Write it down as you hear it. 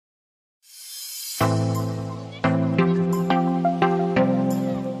Hi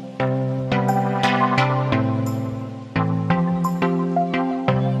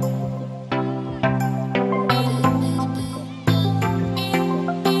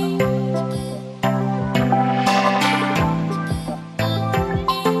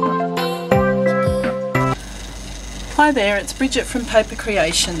there, it's Bridget from Paper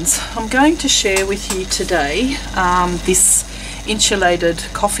Creations. I'm going to share with you today this insulated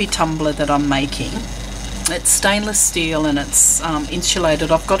coffee tumbler that I'm making. It's stainless steel and it's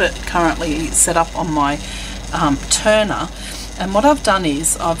insulated. I've got it currently set up on my turner, and what I've done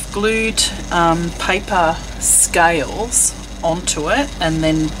is I've glued paper scales onto it and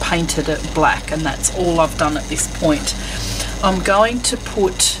then painted it black, and that's all I've done at this point. I'm going to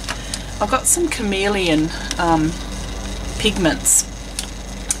put, I've got some chameleon pigments,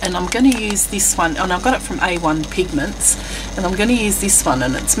 and I'm going to use this one, and I've got it from A1 Pigments, and I'm going to use this one,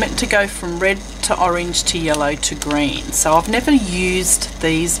 and it's meant to go from red to orange to yellow to green. So I've never used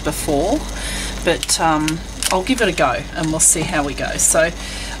these before, but I'll give it a go and we'll see how we go. So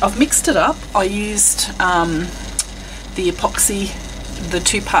I've mixed it up. I used the epoxy, the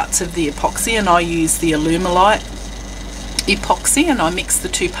two parts of the epoxy, and I used the Alumilite epoxy, and I mixed the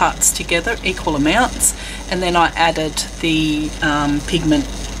two parts together, equal amounts, and then I added the pigment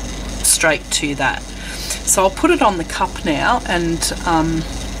straight to that. So I'll put it on the cup now, and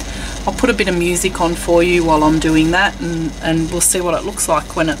I'll put a bit of music on for you while I'm doing that, and we'll see what it looks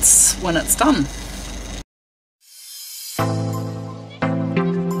like when it's done.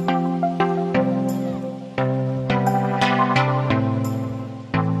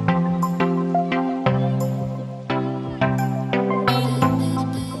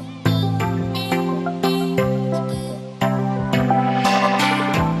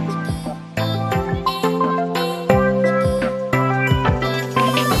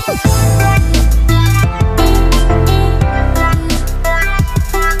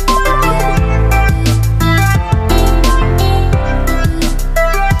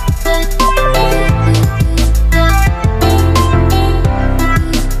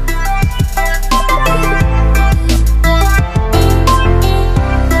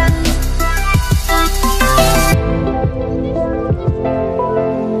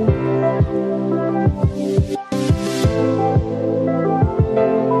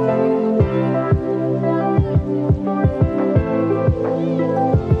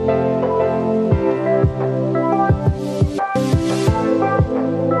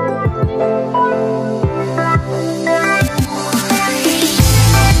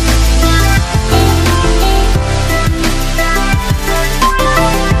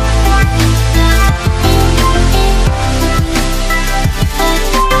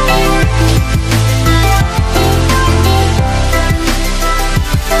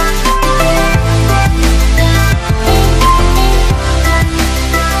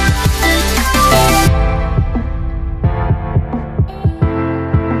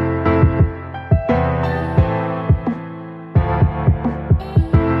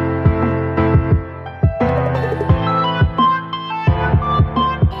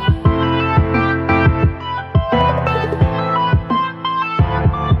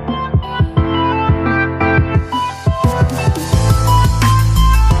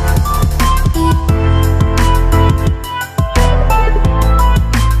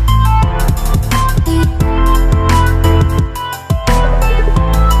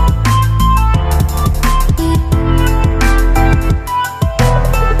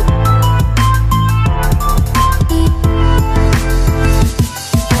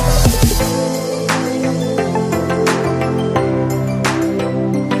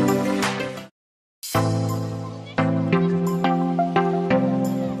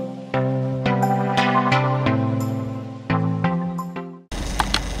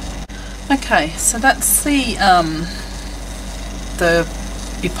 Okay, so that's the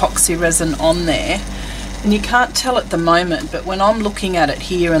epoxy resin on there, and you can't tell at the moment, but when I'm looking at it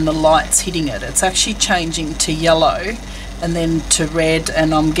here and the light's hitting it, it's actually changing to yellow and then to red,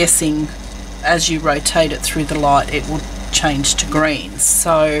 and I'm guessing as you rotate it through the light it will change to green.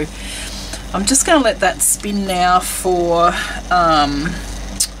 So I'm just going to let that spin now for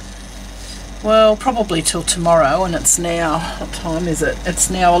well, probably till tomorrow, and it's now, what time is it? It's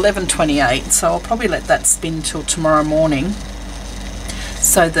now 11:28, so I'll probably let that spin till tomorrow morning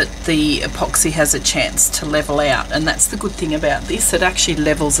so that the epoxy has a chance to level out. And that's the good thing about this, it actually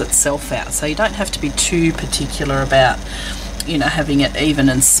levels itself out, so you don't have to be too particular about, you know, having it even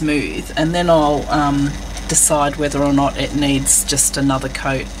and smooth. And then I'll decide whether or not it needs just another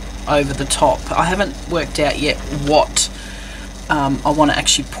coat over the top. I haven't worked out yet what I want to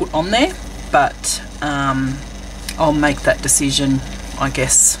actually put on there. but I'll make that decision, I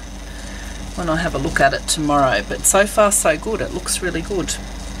guess, when I have a look at it tomorrow. But so far so good, it looks really good.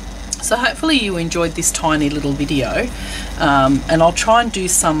 So hopefully you enjoyed this tiny little video, and I'll try and do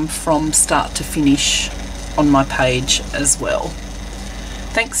some from start to finish on my page as well.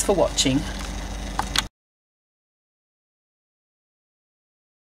 Thanks for watching.